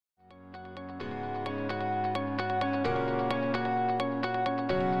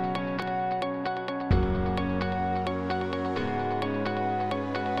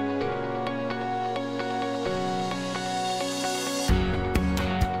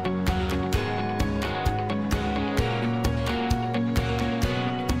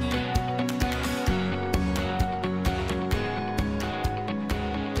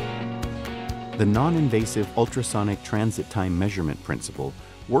The non-invasive ultrasonic transit time measurement principle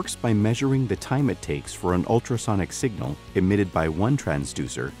works by measuring the time it takes for an ultrasonic signal emitted by one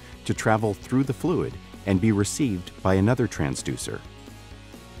transducer to travel through the fluid and be received by another transducer.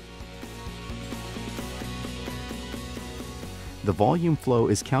 The volume flow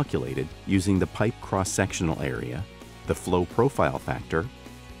is calculated using the pipe cross-sectional area, the flow profile factor,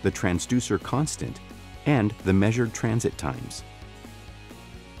 the transducer constant, and the measured transit times.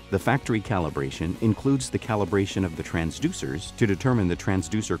 The factory calibration includes the calibration of the transducers to determine the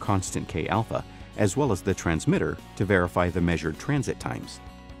transducer constant K alpha, as well as the transmitter to verify the measured transit times.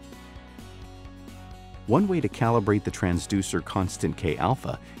 One way to calibrate the transducer constant K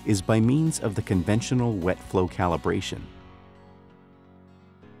alpha is by means of the conventional wet flow calibration.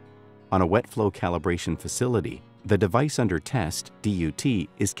 On a wet flow calibration facility, the device under test, DUT,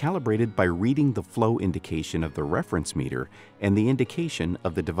 is calibrated by reading the flow indication of the reference meter and the indication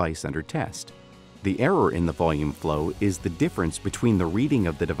of the device under test. The error in the volume flow is the difference between the reading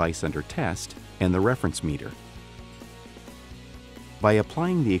of the device under test and the reference meter. By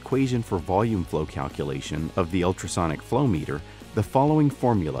applying the equation for volume flow calculation of the ultrasonic flow meter, the following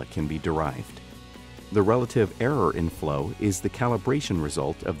formula can be derived. The relative error in flow is the calibration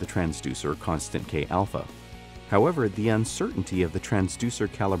result of the transducer constant K alpha. However, the uncertainty of the transducer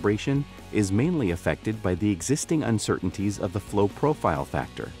calibration is mainly affected by the existing uncertainties of the flow profile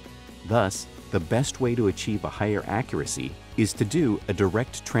factor. Thus, the best way to achieve a higher accuracy is to do a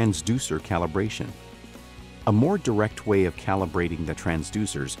direct transducer calibration. A more direct way of calibrating the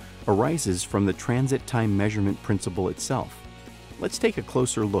transducers arises from the transit time measurement principle itself. Let's take a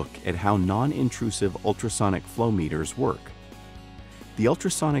closer look at how non-intrusive ultrasonic flow meters work. The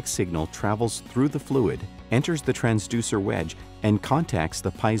ultrasonic signal travels through the fluid, enters the transducer wedge, and contacts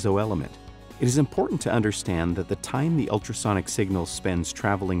the piezo element. It is important to understand that the time the ultrasonic signal spends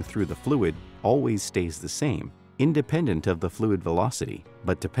traveling through the fluid always stays the same, independent of the fluid velocity,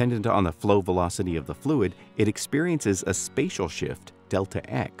 but dependent on the flow velocity of the fluid, it experiences a spatial shift, delta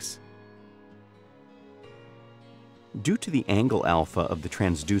x. Due to the angle alpha of the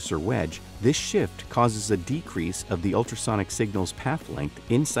transducer wedge, this shift causes a decrease of the ultrasonic signal's path length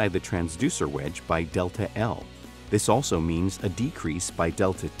inside the transducer wedge by delta L. This also means a decrease by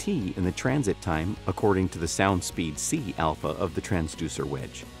delta T in the transit time according to the sound speed C alpha of the transducer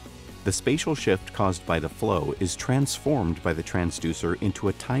wedge. The spatial shift caused by the flow is transformed by the transducer into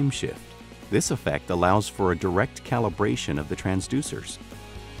a time shift. This effect allows for a direct calibration of the transducers.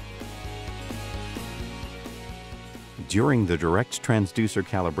 During the direct transducer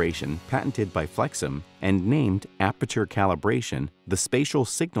calibration patented by Flexim and named Aperture calibration, the spatial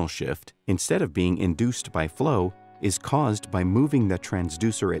signal shift, instead of being induced by flow, is caused by moving the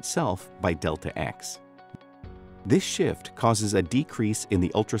transducer itself by delta x. This shift causes a decrease in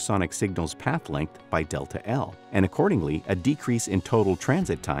the ultrasonic signal's path length by delta L, and accordingly a decrease in total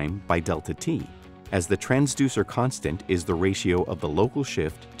transit time by delta T. As the transducer constant is the ratio of the local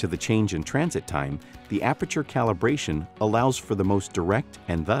shift to the change in transit time, the aperture calibration allows for the most direct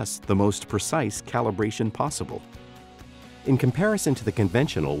and thus the most precise calibration possible. In comparison to the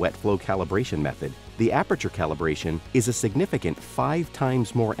conventional wet flow calibration method, the aperture calibration is a significant 5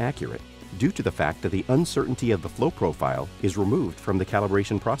 times more accurate due to the fact that the uncertainty of the flow profile is removed from the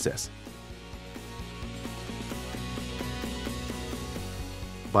calibration process.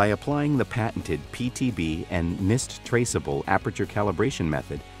 By applying the patented PTB and NIST traceable aperture calibration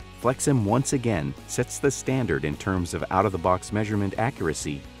method, Flexim once again sets the standard in terms of out-of-the-box measurement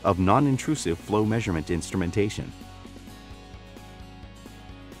accuracy of non-intrusive flow measurement instrumentation.